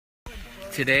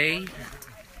Today,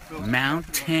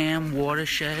 Mount Tam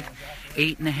Watershed,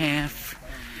 8.5,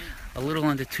 a little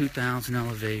under 2,000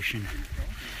 elevation,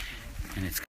 and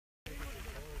it's.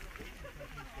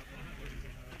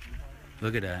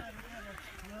 Look at that,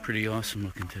 pretty awesome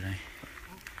looking today.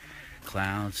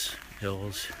 Clouds,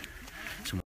 hills,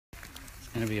 it's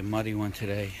gonna be a muddy one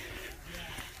today,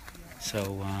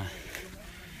 so I'll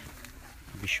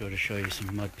be sure to show you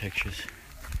some mud pictures.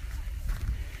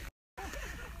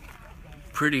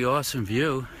 Pretty awesome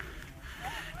view,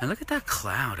 and look at that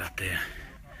cloud up there.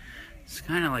 It's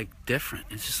kind of like different.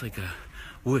 It's just like a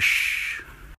whoosh.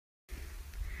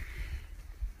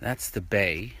 That's the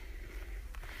bay,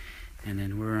 and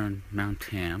then we're on Mount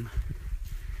Tam,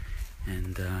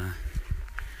 and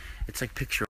it's like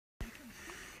picture.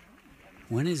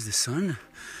 When is the sun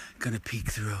gonna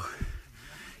peek through?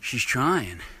 She's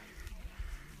trying.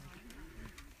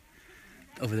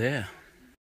 Over there.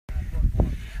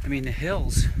 I mean, the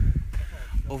hills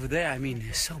over there, I mean,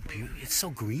 it's so beautiful. It's so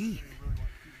green.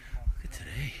 Look at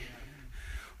today.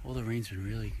 All the rain's been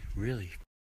really.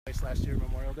 Last year,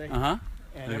 Memorial Day. Uh-huh.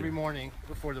 And every morning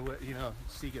before the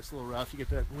sea gets a little rough, you get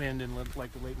that wind and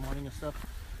like the late morning and stuff.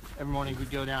 Every morning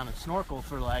we'd go down and snorkel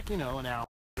for like, an hour.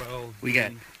 Well, we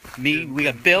got me, we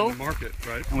got Bill, the market,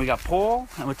 right? And we got Paul,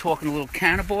 and we're talking a little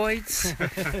cannabinoids,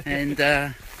 and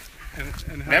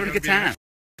we're having a good time.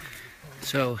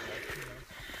 So,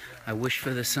 I wish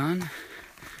for the sun,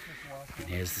 and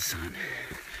here's the sun.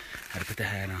 Gotta put the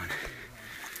hat on.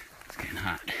 It's getting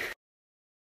hot.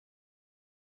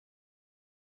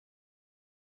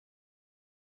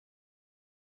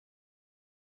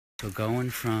 So going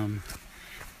from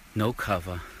no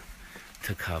cover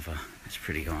to cover is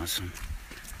pretty awesome.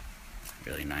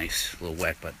 Really nice. A little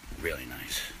wet, but really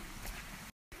nice.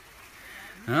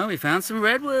 Oh, we found some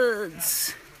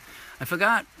redwoods. I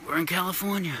forgot, we're in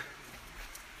California.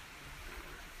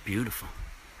 Beautiful.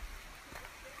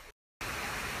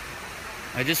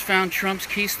 I just found Trump's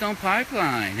Keystone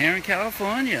Pipeline here in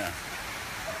California,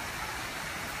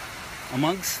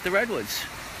 amongst the redwoods.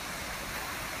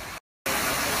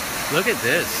 Look at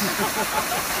this.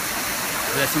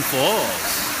 There's some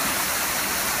falls.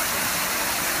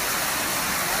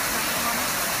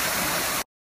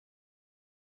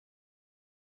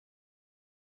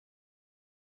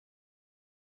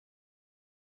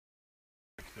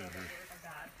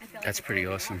 That's pretty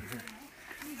awesome.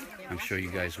 I'm sure you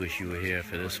guys wish you were here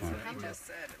for this one.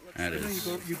 That is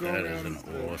an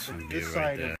awesome view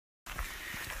right there.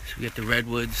 So we got the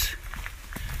redwoods.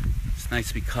 It's nice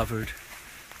to be covered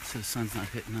so the sun's not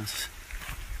hitting us.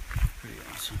 Pretty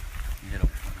awesome.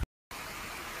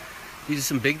 These are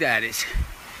some big daddies.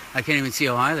 I can't even see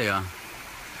how high they are.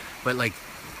 But like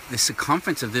the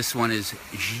circumference of this one is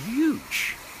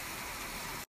huge.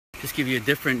 Just give you a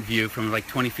different view from like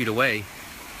 20 feet away.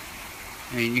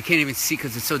 I mean, you can't even see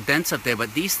because it's so dense up there,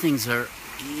 but these things are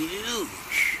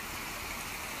huge.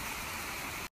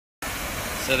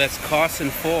 So that's Carson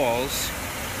Falls.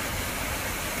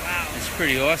 Wow. It's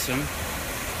pretty awesome.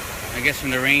 I guess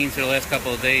from the rains of the last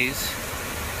couple of days.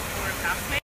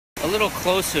 A little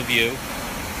closer view,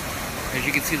 as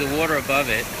you can see the water above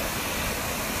it.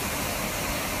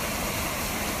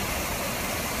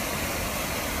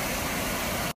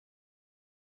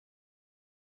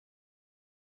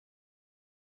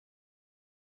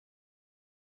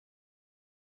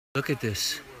 Look at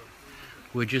this.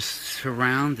 We're just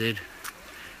surrounded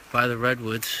by the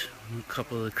redwoods. A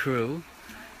couple of the crew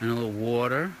and a little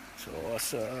water. It's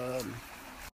awesome.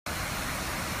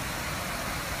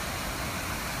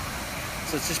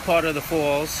 So it's just part of the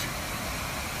falls.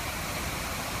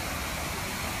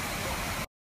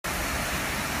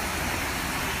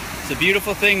 It's a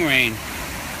beautiful thing, rain.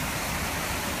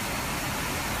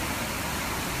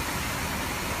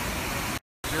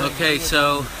 Okay,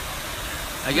 so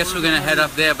I guess we're gonna head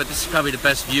up there, but this is probably the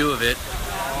best view of it.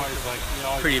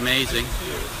 Pretty amazing.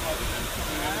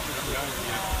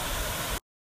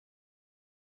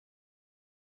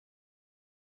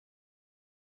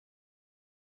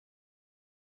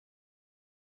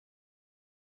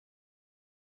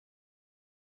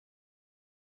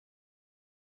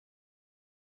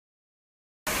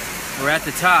 We're at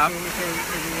the top,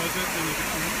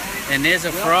 and there's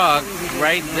a frog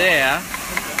right there,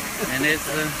 and there's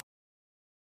the...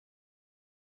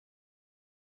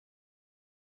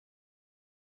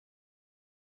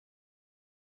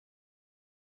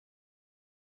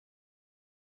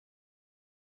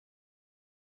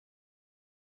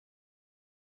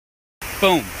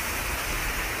 Boom.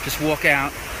 Just walk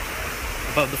out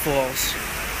above the falls.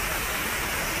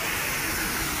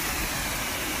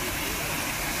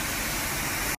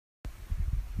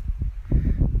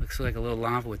 Looks like a little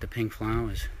lava with the pink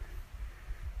flowers.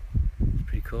 It's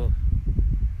pretty cool.